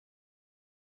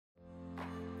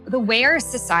the way our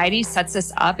society sets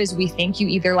us up is we think you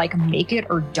either like make it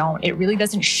or don't. It really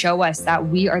doesn't show us that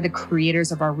we are the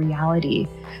creators of our reality.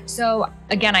 So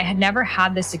again, I had never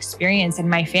had this experience, and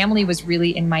my family was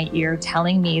really in my ear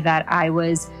telling me that I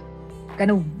was going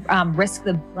to risk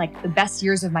the best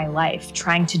years of my life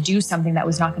trying to do something that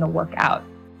was not going to work out.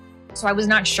 So I was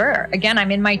not sure. Again,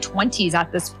 I'm in my 20s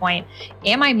at this point.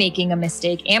 Am I making a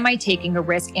mistake? Am I taking a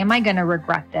risk? Am I going to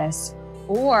regret this?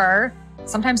 Or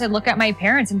sometimes I look at my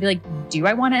parents and be like, do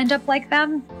I want to end up like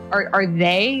them? Are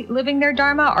they living their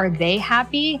dharma? Are they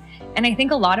happy? And I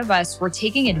think a lot of us, we're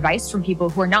taking advice from people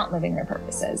who are not living their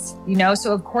purposes,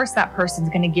 So of course that person's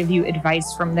going to give you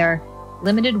advice from their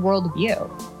limited worldview.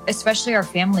 Especially our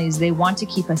families, they want to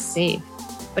keep us safe.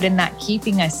 But in that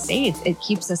keeping us safe, it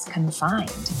keeps us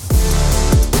confined.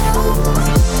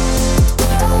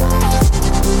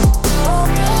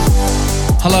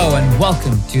 Hello and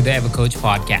welcome to the EverCoach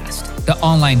podcast, the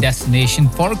online destination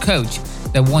for a coach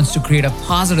that wants to create a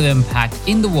positive impact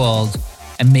in the world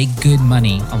and make good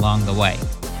money along the way.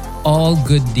 All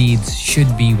good deeds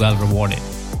should be well rewarded.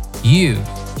 You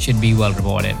should be well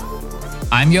rewarded.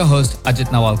 I'm your host, Ajit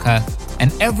Nawalkar,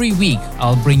 and every week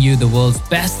I'll bring you the world's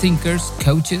best thinkers,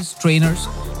 coaches, trainers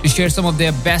to share some of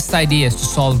their best ideas to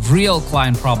solve real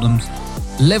client problems,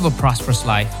 live a prosperous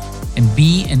life, and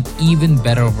be an even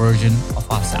better version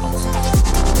of ourselves.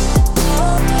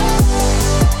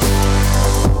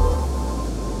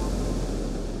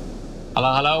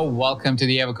 Hello. Welcome to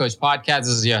the EverCoach podcast. This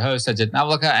is your host, Ajit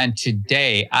Nawalkar, and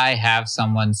today I have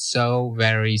someone so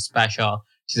very special.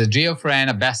 She's a dear friend,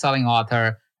 a best-selling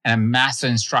author, and a master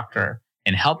instructor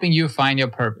in helping you find your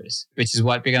purpose, which is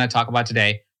what we're going to talk about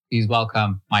today. Please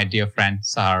welcome my dear friend,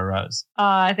 Sahara Rose.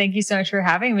 Thank you so much for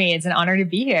having me. It's an honor to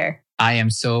be here. I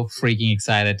am so freaking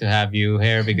excited to have you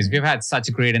here because we've had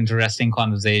such great, interesting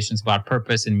conversations about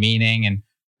purpose and meaning and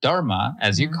dharma,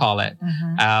 as you call it.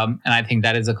 And I think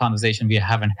that is a conversation we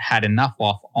haven't had enough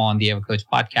of on the EverCoach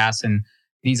podcast. And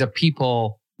these are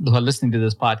people who are listening to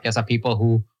this podcast are people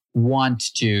who want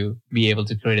to be able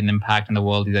to create an impact in the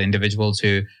world. These are individuals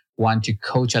who want to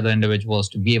coach other individuals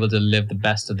to be able to live the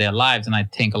best of their lives. And I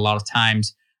think a lot of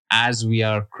times as we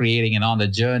are creating and on the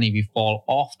journey, we fall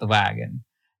off the wagon.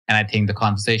 And I think the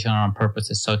conversation around purpose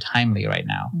is so timely right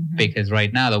now, because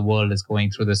right now the world is going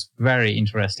through this very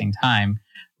interesting time,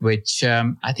 which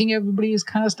I think everybody is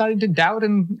kind of starting to doubt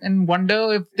and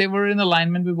wonder if they were in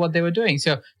alignment with what they were doing.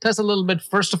 So tell us a little bit,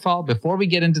 first of all, before we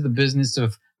get into the business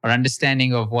of our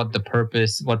understanding of what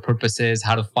purpose is,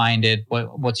 how to find it,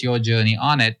 what's your journey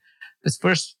on it. Let's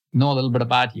first know a little bit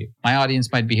about you. My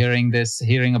audience might be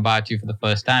hearing about you for the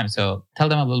first time. So tell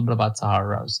them a little bit about Sahara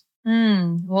Rose.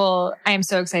 Well, I am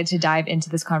so excited to dive into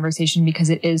this conversation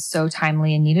because it is so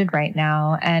timely and needed right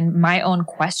now. And my own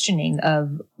questioning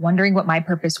of wondering what my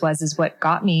purpose was is what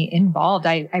got me involved.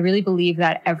 I really believe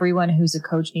that everyone who's a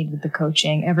coach needed the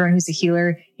coaching. Everyone who's a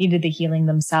healer needed the healing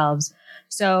themselves.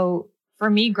 So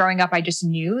for me, growing up, I just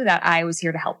knew that I was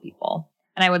here to help people.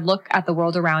 And I would look at the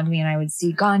world around me and I would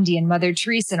see Gandhi and Mother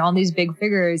Teresa and all these big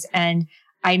figures. And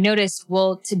I noticed,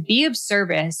 well, to be of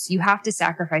service, you have to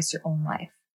sacrifice your own life.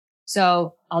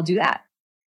 So I'll do that.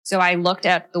 So I looked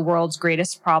at the world's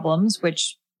greatest problems,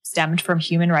 which stemmed from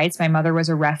human rights. My mother was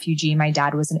a refugee. My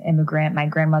dad was an immigrant. My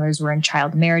grandmothers were in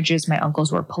child marriages. My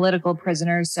uncles were political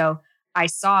prisoners. So I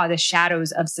saw the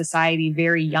shadows of society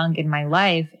very young in my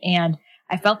life. And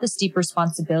I felt this deep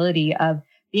responsibility of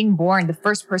being born, the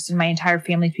first person in my entire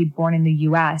family to be born in the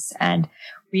US, and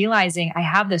realizing I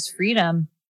have this freedom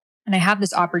and I have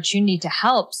this opportunity to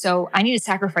help. So I need to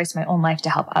sacrifice my own life to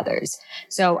help others.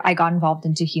 So I got involved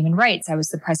into human rights. I was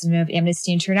the president of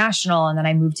Amnesty International. And then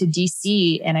I moved to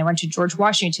DC and I went to George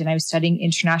Washington. I was studying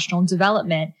international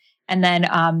development and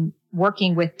then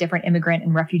working with different immigrant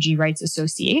and refugee rights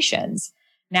associations.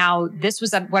 Now, this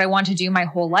was what I wanted to do my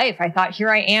whole life. I thought, here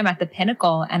I am at the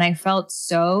pinnacle. And I felt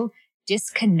so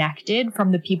disconnected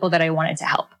from the people that I wanted to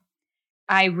help.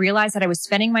 I realized that I was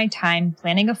spending my time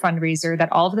planning a fundraiser,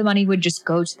 that all of the money would just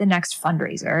go to the next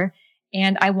fundraiser.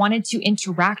 And I wanted to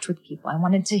interact with people. I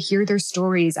wanted to hear their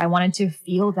stories. I wanted to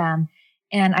feel them.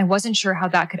 And I wasn't sure how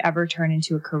that could ever turn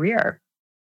into a career.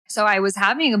 So I was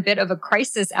having a bit of a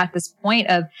crisis at this point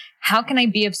of how can I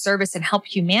be of service and help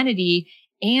humanity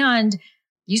and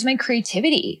use my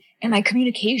creativity and my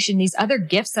communication, these other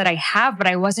gifts that I have, but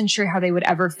I wasn't sure how they would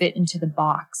ever fit into the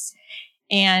box.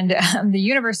 And the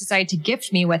universe decided to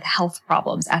gift me with health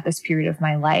problems at this period of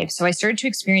my life. So I started to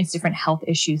experience different health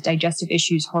issues, digestive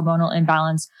issues, hormonal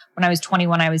imbalance. When I was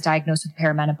 21, I was diagnosed with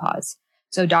perimenopause.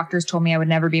 So doctors told me I would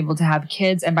never be able to have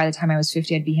kids. And by the time I was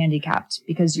 50, I'd be handicapped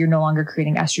because you're no longer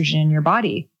creating estrogen in your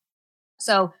body.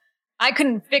 So I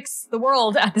couldn't fix the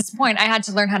world at this point. I had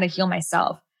to learn how to heal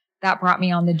myself. That brought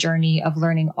me on the journey of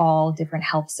learning all different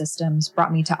health systems,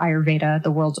 brought me to Ayurveda,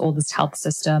 the world's oldest health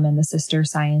system and the sister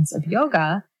science of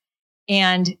yoga.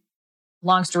 And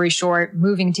long story short,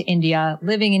 moving to India,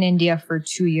 living in India for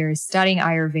 2 years, studying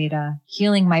Ayurveda,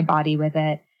 healing my body with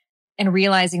it, and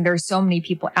realizing there's so many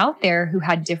people out there who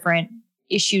had different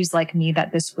issues like me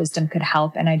that this wisdom could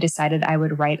help. And I decided I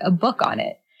would write a book on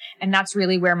it. And that's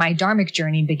really where my dharmic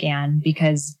journey began,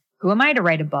 because who am I to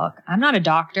write a book? I'm not a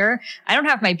doctor. I don't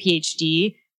have my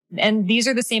PhD. And these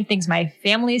are the same things my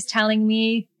family is telling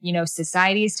me,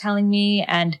 society is telling me.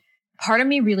 And part of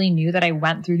me really knew that I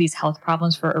went through these health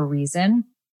problems for a reason,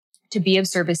 to be of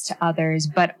service to others.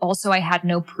 But also I had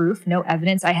no proof, no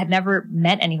evidence. I had never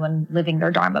met anyone living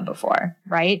their dharma before,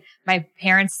 right? My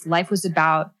parents' life was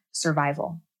about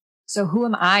survival. So who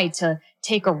am I to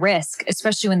take a risk,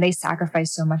 especially when they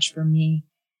sacrificed so much for me?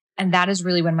 And that is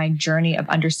really when my journey of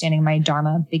understanding my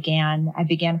dharma began. I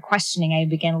began questioning, I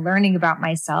began learning about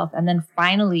myself, and then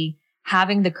finally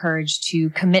having the courage to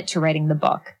commit to writing the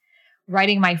book,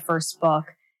 writing my first book,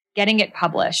 getting it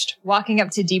published, walking up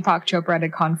to Deepak Chopra at a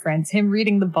conference, him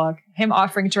reading the book, him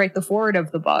offering to write the foreword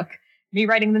of the book, me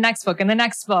writing the next book and the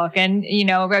next book. And,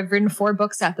 I've written 4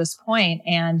 books at this point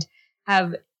and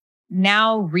have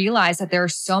now realize that there are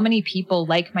so many people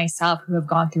like myself who have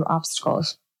gone through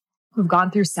obstacles, who've gone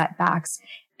through setbacks.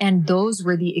 And those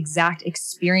were the exact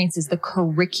experiences, the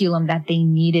curriculum that they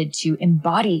needed to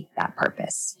embody that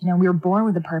purpose. We were born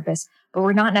with a purpose, but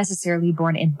we're not necessarily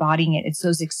born embodying it. It's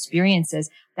those experiences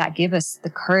that give us the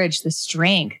courage, the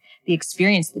strength, the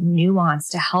experience, the nuance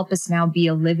to help us now be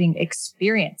a living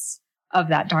experience of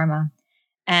that dharma.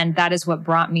 And that is what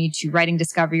brought me to writing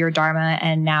Discover Your Dharma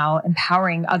and now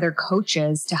empowering other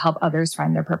coaches to help others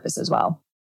find their purpose as well.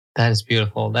 That is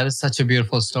beautiful. That is such a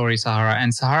beautiful story, Sahara.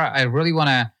 And Sahara, I really want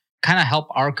to kind of help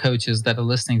our coaches that are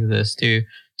listening to this too,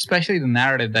 especially the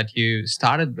narrative that you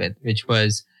started with, which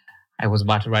was, I was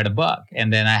about to write a book.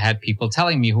 And then I had people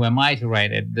telling me, who am I to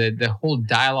write it? The whole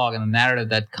dialogue and the narrative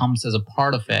that comes as a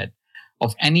part of it,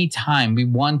 of any time we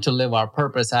want to live our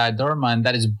purpose, our dharma, and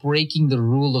that is breaking the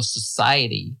rule of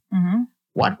society. Mm-hmm.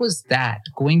 What was that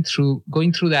going through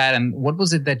that? And what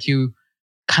was it that you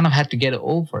kind of had to get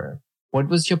over? What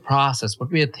was your process?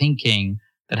 What were you thinking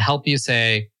that helped you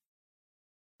say,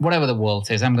 whatever the world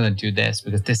says, I'm going to do this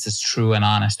because this is true and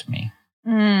honest to me?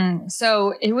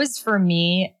 So it was for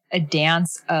me a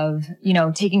dance of,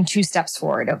 taking 2 steps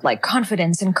forward of like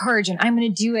confidence and courage and I'm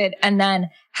going to do it. And then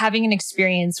having an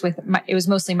experience with it was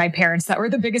mostly my parents that were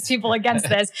the biggest people against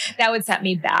this that would set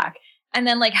me back. And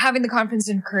then like having the confidence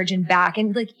and courage and back.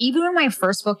 And like, even when my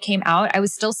first book came out, I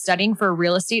was still studying for a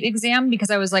real estate exam because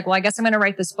I was like, well, I guess I'm going to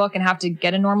write this book and have to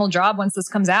get a normal job once this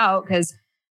comes out because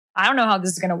I don't know how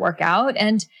this is going to work out.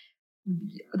 And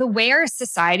the way our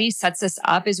society sets us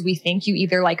up is we think you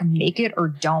either like make it or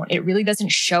don't. It really doesn't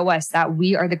show us that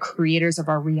we are the creators of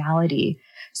our reality.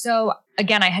 So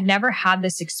again, I had never had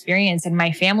this experience and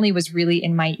my family was really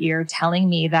in my ear telling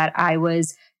me that I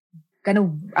was going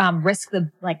to risk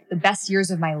the best years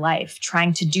of my life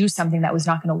trying to do something that was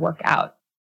not going to work out.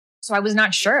 So I was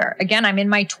not sure. Again, I'm in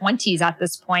my 20s at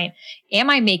this point.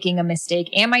 Am I making a mistake?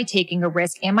 Am I taking a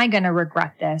risk? Am I going to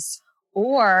regret this?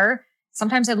 Or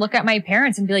sometimes I look at my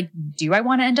parents and be like, do I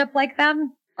want to end up like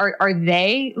them? Are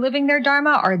they living their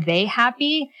dharma? Are they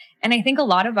happy? And I think a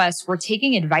lot of us, we're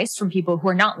taking advice from people who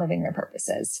are not living their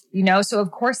purposes, So of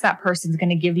course that person's going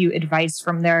to give you advice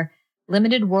from their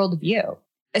limited worldview,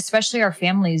 especially our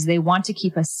families. They want to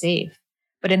keep us safe,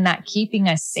 but in that keeping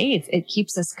us safe, it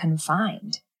keeps us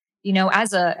confined.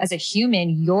 As a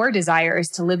human, your desire is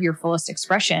to live your fullest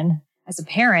expression. As a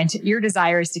parent, your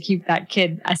desire is to keep that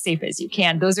kid as safe as you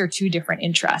can. Those are 2 different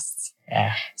interests.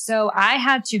 Yeah. So I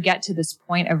had to get to this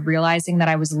point of realizing that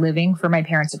I was living for my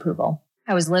parents' approval.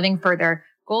 I was living for their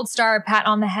gold star, pat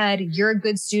on the head. You're a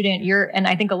good student. And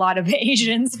I think a lot of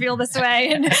Asians feel this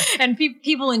way and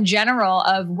people in general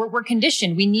we're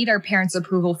conditioned. We need our parents'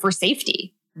 approval for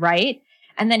safety. Right.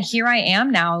 And then here I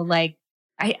am now, like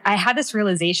I had this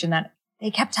realization that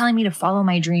they kept telling me to follow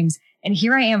my dreams. And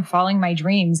here I am following my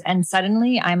dreams and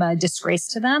suddenly I'm a disgrace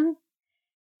to them.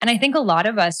 And I think a lot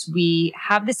of us, we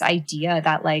have this idea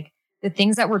that like the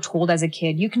things that we're told as a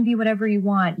kid, you can be whatever you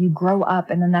want, you grow up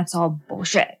and then that's all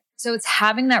bullshit. So it's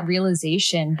having that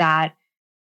realization that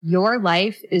your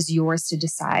life is yours to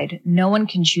decide. No one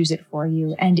can choose it for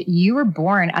you. And you were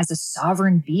born as a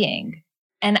sovereign being.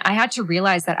 And I had to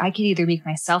realize that I could either make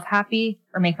myself happy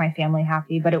or make my family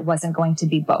happy, but it wasn't going to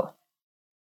be both.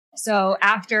 So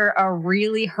after a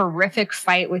really horrific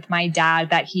fight with my dad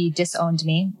that he disowned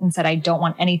me and said, I don't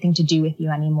want anything to do with you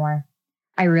anymore.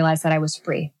 I realized that I was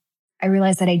free. I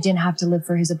realized that I didn't have to live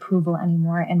for his approval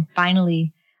anymore. And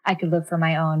finally, I could live for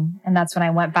my own. And that's when I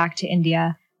went back to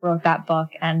India, wrote that book,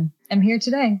 and I'm here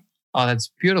today. Oh,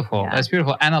 that's beautiful. Yeah. That's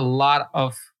beautiful. And a lot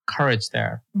of courage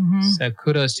there. Mm-hmm. So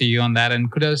kudos to you on that.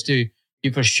 And kudos to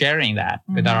you for sharing that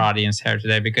with our audience here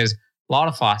today, because a lot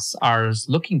of us are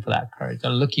looking for that courage,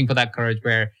 are looking for that courage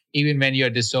where even when you're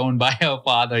disowned by your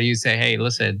father, you say, hey,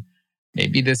 listen,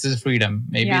 maybe this is freedom.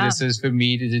 Maybe this is for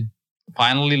me to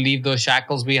finally leave those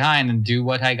shackles behind and do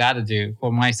what I got to do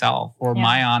for myself, for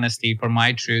my honesty, for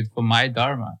my truth, for my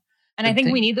dharma. And I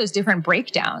think we need those different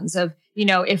breakdowns of,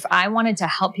 if I wanted to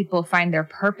help people find their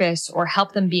purpose or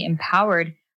help them be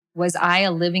empowered, was I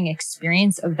a living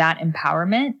experience of that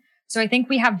empowerment? So I think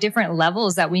we have different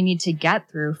levels that we need to get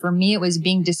through. For me, it was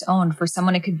being disowned. For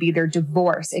someone, it could be their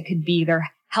divorce. It could be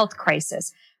their health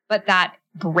crisis. But that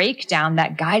breakdown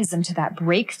that guides them to that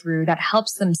breakthrough, that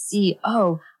helps them see,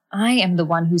 oh, I am the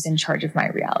one who's in charge of my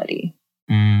reality.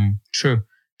 True.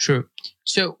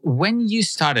 So when you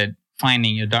started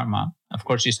finding your dharma, of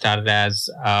course, you started as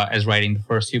writing the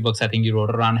first few books. I think you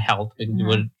wrote around health.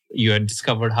 You had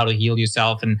discovered how to heal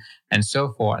yourself and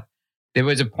so forth. There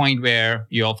was a point where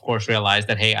you, of course, realized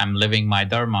that, hey, I'm living my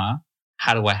dharma.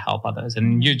 How do I help others?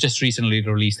 And you just recently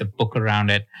released a book around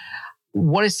it.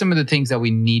 What are some of the things that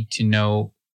we need to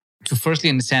know to firstly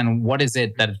understand what is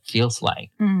it that it feels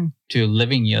like to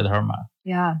living your dharma?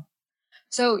 Yeah.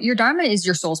 So your dharma is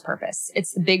your soul's purpose.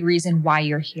 It's the big reason why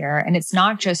you're here. And it's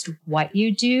not just what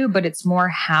you do, but it's more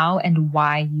how and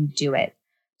why you do it.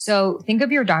 So think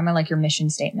of your dharma like your mission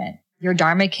statement. Your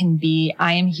dharma can be,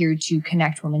 I am here to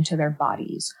connect women to their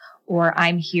bodies, or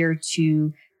I'm here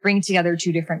to bring together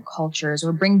two different cultures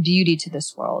or bring beauty to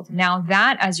this world. Now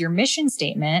that as your mission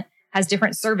statement has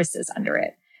different services under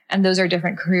it. And those are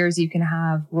different careers you can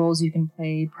have, roles you can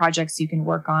play, projects you can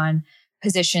work on,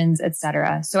 positions,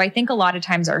 etc. So I think a lot of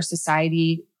times our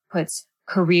society puts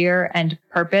career and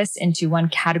purpose into one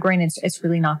category, and it's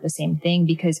really not the same thing,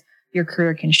 because your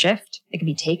career can shift. It can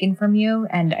be taken from you.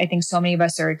 And I think so many of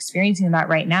us are experiencing that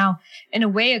right now. In a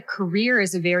way, a career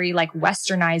is a very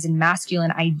westernized and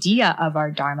masculine idea of our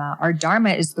dharma. Our dharma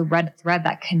is the red thread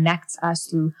that connects us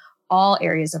through all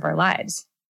areas of our lives.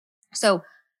 So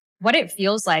what it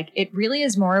feels like, it really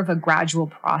is more of a gradual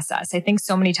process. I think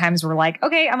so many times we're like,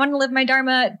 okay, I want to live my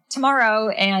dharma tomorrow.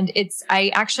 And I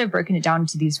actually have broken it down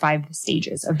into these 5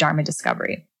 stages of dharma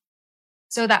discovery.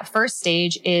 So that first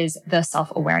stage is the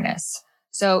self-awareness.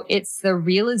 So it's the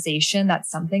realization that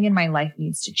something in my life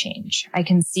needs to change. I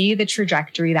can see the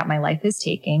trajectory that my life is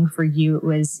taking. For you, it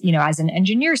was, as an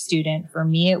engineer student. For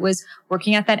me, it was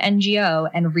working at that NGO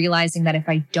and realizing that if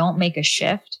I don't make a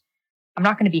shift, I'm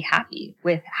not going to be happy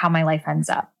with how my life ends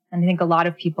up. And I think a lot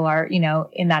of people are,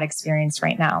 in that experience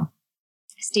right now.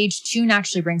 Stage 2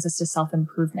 naturally brings us to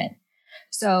self-improvement.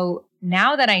 So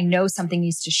now that I know something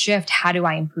needs to shift, how do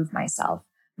I improve myself,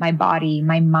 my body,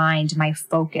 my mind, my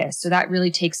focus? So that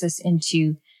really takes us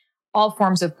into all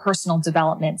forms of personal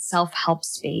development, self-help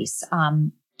space,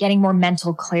 getting more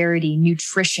mental clarity,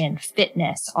 nutrition,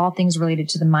 fitness, all things related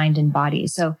to the mind and body.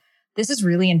 So this is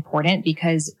really important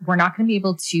because we're not going to be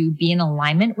able to be in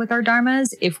alignment with our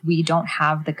dharmas if we don't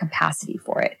have the capacity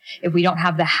for it, if we don't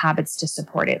have the habits to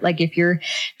support it. Like if you're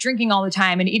drinking all the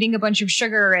time and eating a bunch of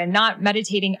sugar and not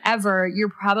meditating ever, you're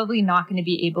probably not going to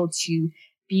be able to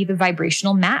be the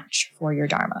vibrational match for your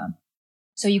dharma.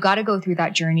 So you got to go through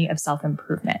that journey of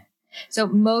self-improvement. So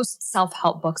most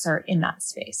self-help books are in that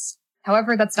space.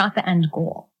 However, that's not the end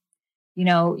goal.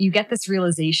 You get this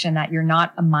realization that you're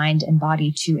not a mind and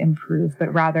body to improve,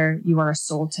 but rather you are a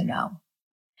soul to know.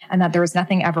 And that there is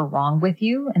nothing ever wrong with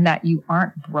you and that you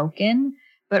aren't broken,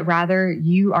 but rather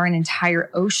you are an entire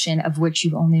ocean of which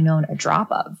you've only known a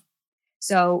drop of.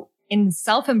 So in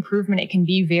self-improvement, it can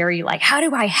be very how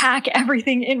do I hack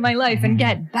everything in my life and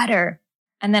get better?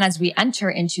 And then as we enter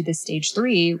into the stage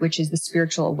 3, which is the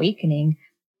spiritual awakening,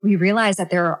 we realize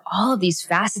that there are all of these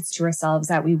facets to ourselves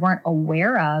that we weren't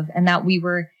aware of, and that we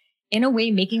were in a way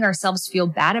making ourselves feel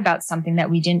bad about something that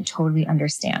we didn't totally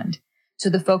understand. So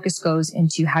the focus goes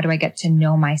into, how do I get to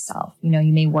know myself? You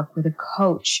may work with a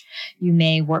coach. You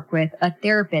may work with a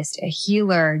therapist, a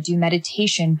healer, do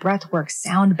meditation, breath work,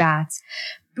 sound baths,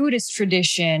 Buddhist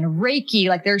tradition,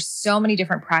 Reiki. There's so many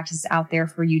different practices out there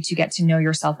for you to get to know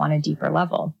yourself on a deeper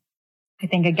level. I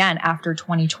think, again, after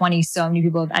 2020, so many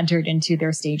people have entered into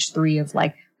their stage 3 of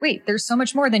wait, there's so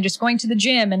much more than just going to the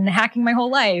gym and hacking my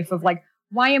whole life of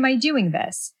why am I doing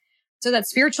this? So that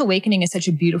spiritual awakening is such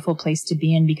a beautiful place to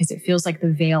be in, because it feels like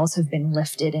the veils have been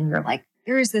lifted and you're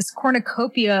there is this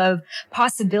cornucopia of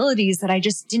possibilities that I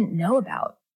just didn't know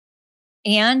about.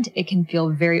 And it can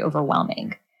feel very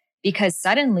overwhelming because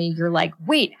suddenly you're like,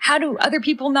 wait, how do other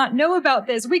people not know about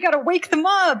this? We got to wake them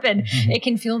up. And it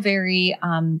can feel very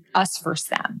us versus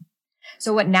them.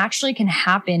 So what naturally can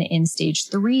happen in stage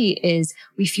 3 is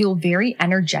we feel very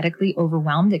energetically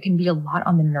overwhelmed. It can be a lot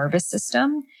on the nervous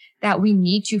system that we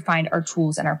need to find our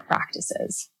tools and our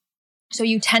practices. So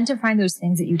you tend to find those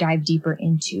things that you dive deeper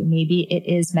into. Maybe it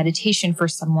is meditation for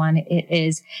someone. It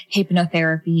is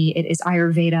hypnotherapy. It is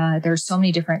Ayurveda. There's so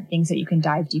many different things that you can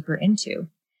dive deeper into.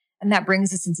 And that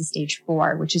brings us into stage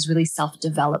 4, which is really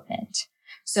self-development.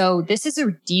 So this is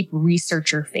a deep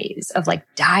researcher phase of like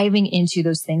diving into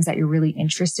those things that you're really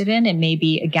interested in. And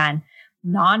maybe, again,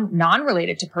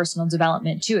 non-related to personal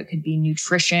development too. It could be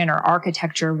nutrition or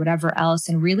architecture or whatever else,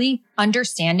 and really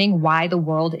understanding why the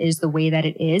world is the way that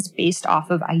it is based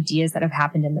off of ideas that have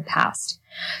happened in the past.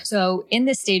 So in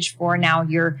this stage 4 now,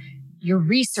 you're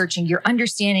researching, you're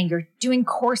understanding, you're doing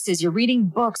courses, you're reading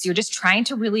books, you're just trying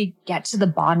to really get to the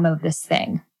bottom of this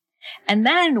thing. And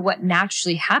then what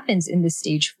naturally happens in this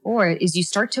stage 4 is you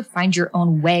start to find your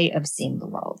own way of seeing the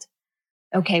world.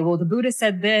 Okay, well, the Buddha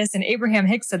said this and Abraham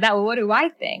Hicks said that. Well, what do I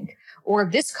think? Or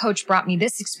this coach brought me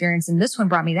this experience and this one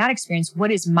brought me that experience.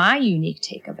 What is my unique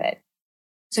take of it?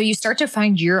 So you start to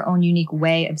find your own unique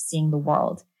way of seeing the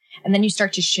world. And then you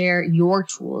start to share your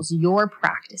tools, your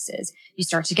practices. You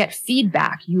start to get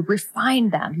feedback. You refine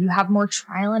them. You have more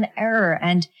trial and error.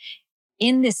 And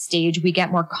in this stage, we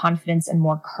get more confidence and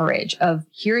more courage of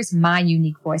here's my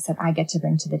unique voice that I get to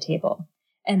bring to the table.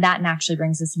 And that naturally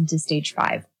brings us into stage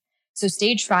 5. So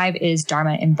stage 5 is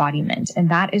Dharma embodiment.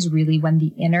 And that is really when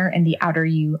the inner and the outer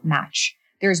you match.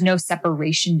 There's no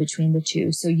separation between the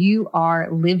two. So you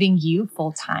are living you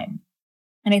full time.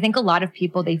 And I think a lot of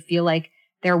people, they feel like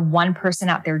they're one person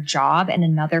at their job and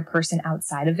another person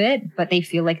outside of it, but they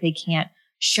feel like they can't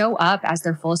show up as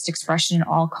their fullest expression in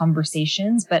all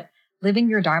conversations. But living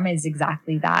your Dharma is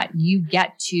exactly that. You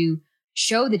get to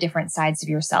show the different sides of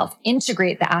yourself,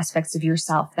 integrate the aspects of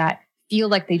yourself that feel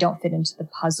like they don't fit into the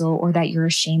puzzle or that you're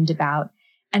ashamed about.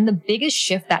 And the biggest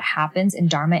shift that happens in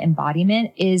Dharma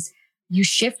embodiment is you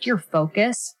shift your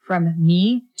focus from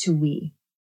me to we.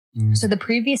 So the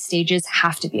previous stages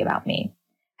have to be about me.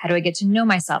 How do I get to know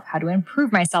myself? How do I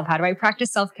improve myself? How do I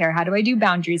practice self-care? How do I do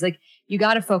boundaries? Like, you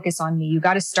got to focus on me. You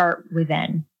got to start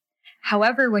within.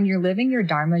 However, when you're living your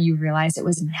Dharma, you realize it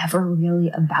was never really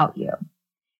about you.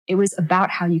 It was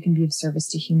about how you can be of service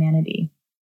to humanity.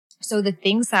 So the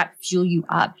things that fuel you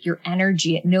up, your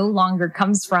energy, it no longer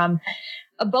comes from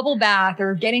a bubble bath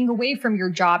or getting away from your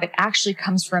job. It actually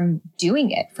comes from doing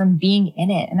it, from being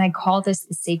in it. And I call this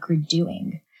the sacred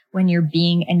doing, when your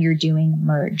being and your doing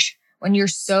merge. When you're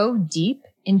so deep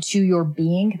into your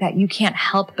being that you can't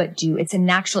help but do. It's a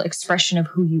natural expression of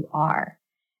who you are.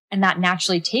 And that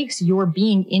naturally takes your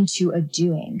being into a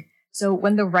doing. So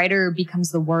when the writer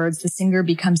becomes the words, the singer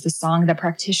becomes the song, the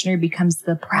practitioner becomes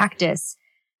the practice.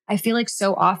 I feel like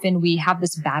so often we have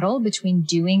this battle between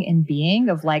doing and being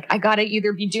of like, I got to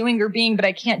either be doing or being, but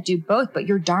I can't do both. But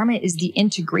your Dharma is the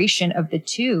integration of the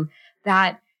two,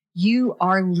 that you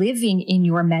are living in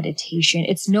your meditation.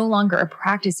 It's no longer a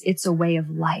practice. It's a way of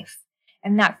life.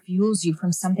 And that fuels you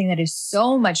from something that is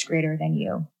so much greater than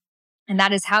you. And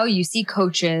that is how you see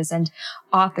coaches and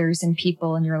authors and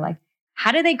people. And you're like,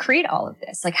 how do they create all of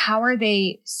this? Like, how are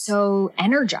they so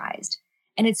energized?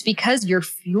 And it's because you're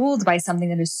fueled by something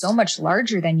that is so much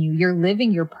larger than you. You're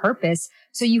living your purpose.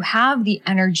 So you have the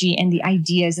energy and the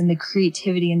ideas and the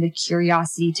creativity and the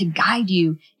curiosity to guide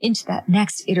you into that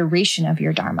next iteration of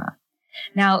your Dharma.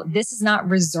 Now, this is not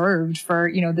reserved for,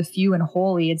 the few and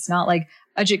holy. It's not like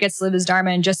Ajit gets to live his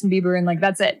Dharma and Justin Bieber and like,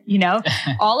 that's it.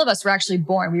 All of us were actually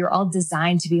born. We were all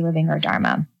designed to be living our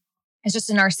Dharma. It's just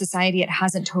in our society, it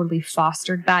hasn't totally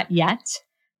fostered that yet,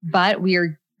 but we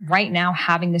are right now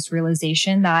having this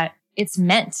realization that it's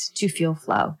meant to feel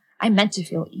flow. I'm meant to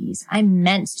feel ease. I'm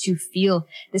meant to feel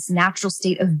this natural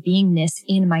state of beingness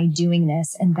in my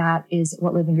doingness. And that is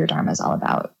what living your Dharma is all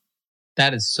about.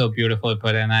 That is so beautifully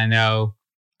put. And I know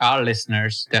our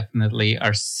listeners definitely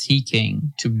are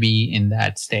seeking to be in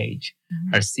that stage,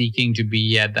 are seeking to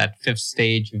be at that 5th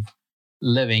stage of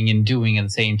living and doing at the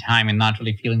same time and not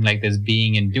really feeling like there's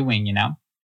being and doing,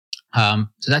 So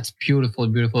that's beautiful,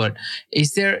 beautiful.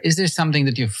 Is there something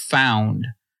that you've found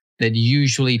that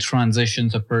usually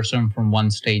transitions a person from one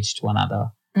stage to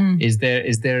another? Is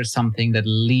there something that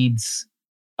leads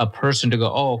a person to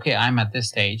go, oh, okay, I'm at this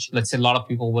stage? Let's say a lot of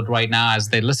people would right now, as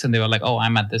they listen, they were like, oh,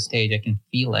 I'm at this stage. I can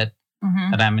feel it,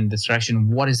 that I'm in this direction.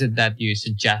 What is it that you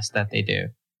suggest that they do?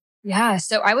 Yeah.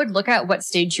 So I would look at what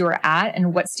stage you are at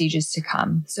and what stages to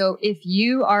come. So if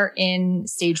you are in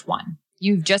stage 1,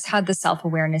 you've just had the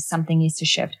self-awareness, something needs to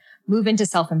shift. move into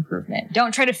self-improvement.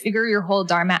 Don't try to figure your whole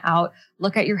Dharma out.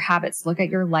 Look at your habits, look at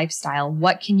your lifestyle.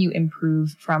 What can you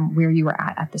improve from where you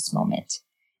are at this moment?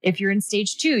 If you're in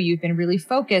stage 2, you've been really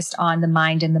focused on the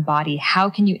mind and the body. How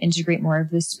can you integrate more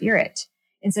of the spirit?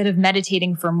 Instead of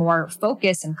meditating for more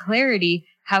focus and clarity,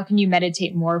 how can you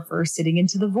meditate more for sitting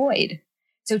into the void?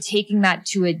 So taking that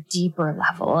to a deeper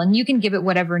level, and you can give it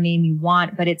whatever name you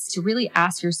want, but it's to really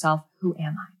ask yourself, who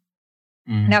am I?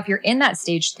 Now, if you're in that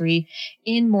stage 3,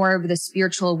 in more of the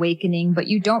spiritual awakening, but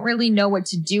you don't really know what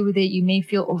to do with it, you may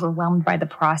feel overwhelmed by the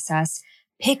process.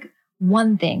 Pick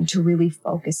one thing to really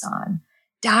focus on.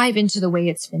 Dive into the way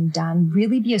it's been done.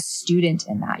 Really be a student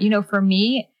in that. For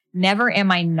me, never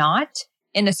am I not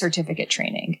in a certificate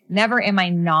training. Never am I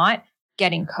not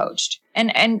getting coached.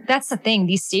 And that's the thing.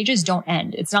 These stages don't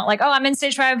end. It's not like, oh, I'm in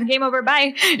stage 5, game over,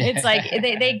 bye. It's like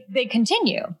they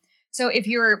continue. So if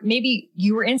maybe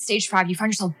you were in stage 5, you find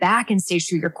yourself back in stage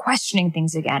 2, you're questioning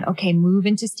things again. Okay, move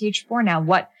into stage 4 now.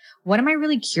 What am I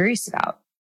really curious about?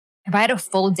 If I had a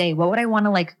full day, what would I want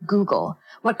to Google?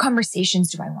 What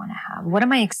conversations do I want to have? What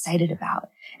am I excited about?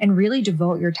 And really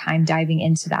devote your time diving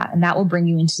into that. And that will bring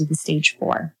you into the stage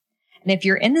 4. And if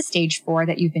you're in the stage 4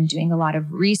 that you've been doing a lot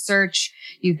of research,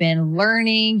 you've been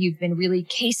learning, you've been really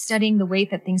case studying the way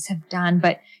that things have done,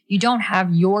 but you don't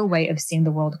have your way of seeing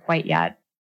the world quite yet.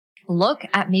 Look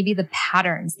at maybe the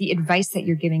patterns, the advice that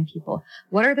you're giving people.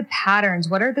 What are the patterns?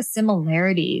 What are the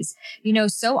similarities?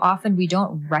 So often we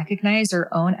don't recognize our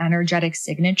own energetic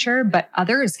signature, but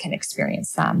others can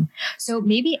experience them. So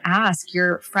maybe ask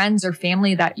your friends or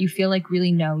family that you feel like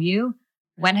really know you,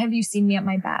 when have you seen me at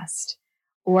my best?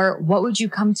 Or what would you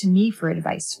come to me for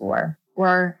advice for?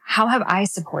 Or how have I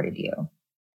supported you?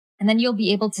 And then you'll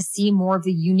be able to see more of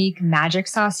the unique magic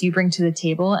sauce you bring to the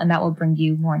table, and that will bring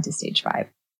you more into stage 5.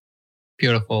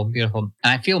 Beautiful, beautiful.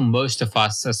 And I feel most of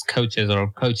us as coaches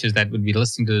or coaches that would be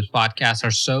listening to this podcast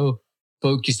are so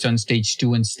focused on stage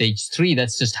 2 and stage 3.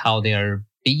 That's just how they are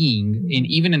being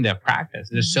even in their practice.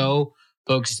 They're so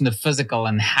focused on the physical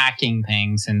and hacking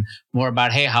things and more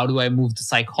about, hey, how do I move the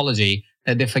psychology,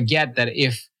 that they forget that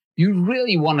if you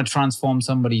really want to transform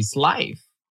somebody's life,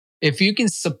 if you can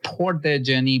support their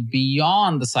journey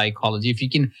beyond the psychology, if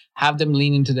you can have them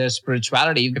lean into their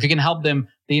spirituality, if you can help them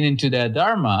lean into their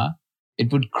Dharma,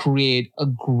 it would create a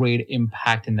great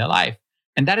impact in their life.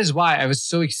 And that is why I was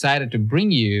so excited to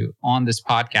bring you on this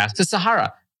podcast. So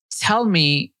Sahara, tell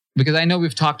me, because I know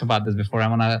we've talked about this before, I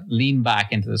want to lean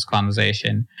back into this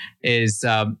conversation,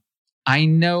 I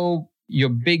know your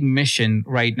big mission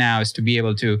right now is to be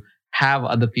able to have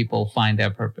other people find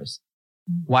their purpose.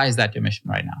 Why is that your mission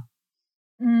right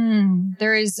now?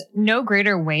 There is no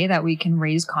greater way that we can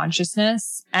raise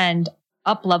consciousness and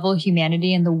up-level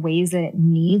humanity in the ways that it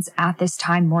needs at this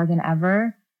time more than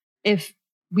ever. If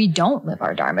we don't live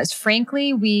our dharmas,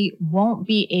 frankly, we won't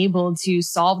be able to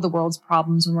solve the world's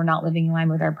problems when we're not living in line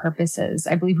with our purposes.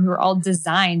 I believe we were all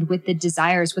designed with the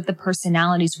desires, with the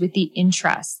personalities, with the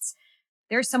interests.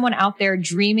 There's someone out there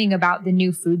dreaming about the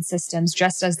new food systems,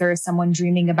 just as there is someone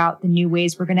dreaming about the new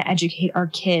ways we're going to educate our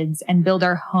kids and build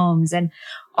our homes and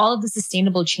all of the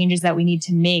sustainable changes that we need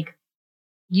to make.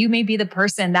 You may be the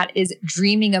person that is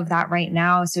dreaming of that right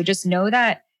now. So just know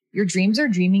that your dreams are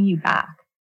dreaming you back.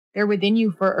 They're within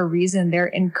you for a reason.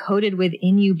 They're encoded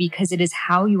within you because it is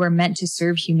how you are meant to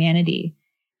serve humanity.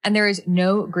 And there is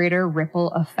no greater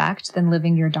ripple effect than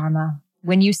living your Dharma.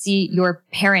 When you see your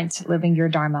parent living your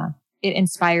Dharma, it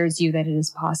inspires you that it is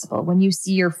possible. When you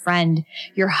see your friend,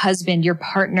 your husband, your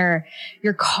partner,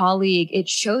 your colleague, it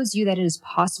shows you that it is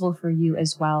possible for you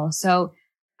as well. So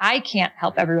I can't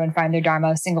help everyone find their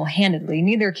Dharma single-handedly.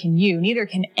 Neither can you, neither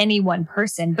can any one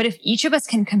person. But if each of us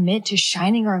can commit to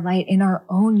shining our light in our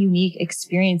own unique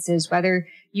experiences, whether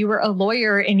you were a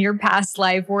lawyer in your past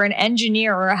life or an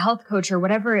engineer or a health coach or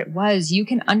whatever it was, you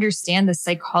can understand the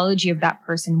psychology of that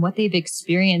person, what they've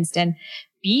experienced, and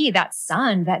be that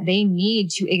sun that they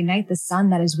need to ignite the sun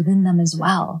that is within them as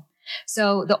well.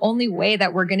 So the only way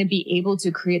that we're going to be able to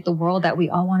create the world that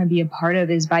we all want to be a part of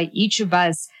is by each of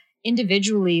us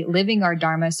individually living our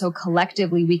Dharma, so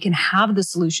collectively we can have the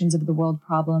solutions of the world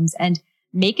problems and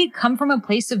make it come from a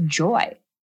place of joy.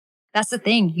 That's the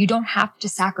thing. You don't have to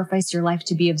sacrifice your life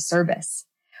to be of service.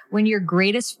 When your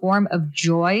greatest form of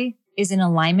joy is in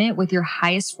alignment with your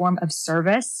highest form of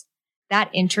service,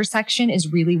 that intersection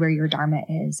is really where your Dharma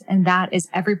is. And that is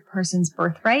every person's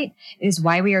birthright. It is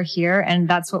why we are here. And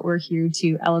that's what we're here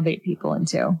to elevate people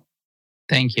into.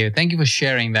 Thank you. Thank you for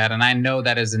sharing that. And I know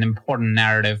that is an important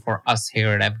narrative for us here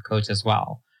at EverCoach as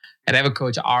well. At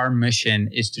EverCoach, our mission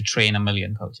is to train 1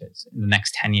 million coaches in the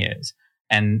next 10 years.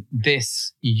 And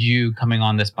this, you coming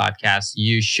on this podcast,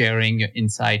 you sharing your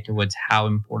insight towards how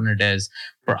important it is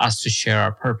for us to share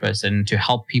our purpose and to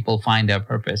help people find their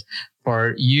purpose,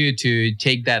 for you to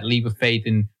take that leap of faith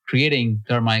in creating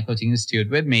Dharma Coaching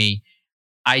Institute with me,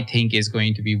 I think is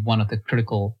going to be one of the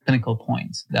critical pinnacle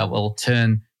points that will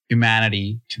turn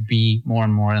humanity to be more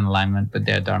and more in alignment with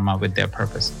their Dharma, with their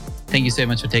purpose. Thank you so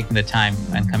much for taking the time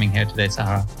and coming here today,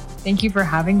 Sahara. Thank you for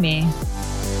having me.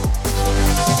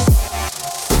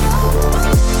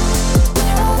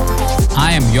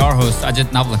 I am your host, Ajit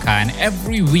Navlakha, and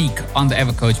every week on the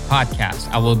EverCoach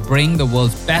podcast, I will bring the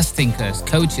world's best thinkers,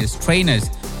 coaches, trainers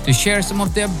to share some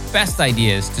of their best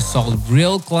ideas to solve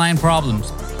real client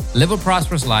problems, live a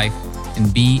prosperous life,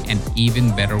 and be an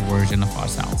even better version of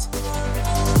ourselves.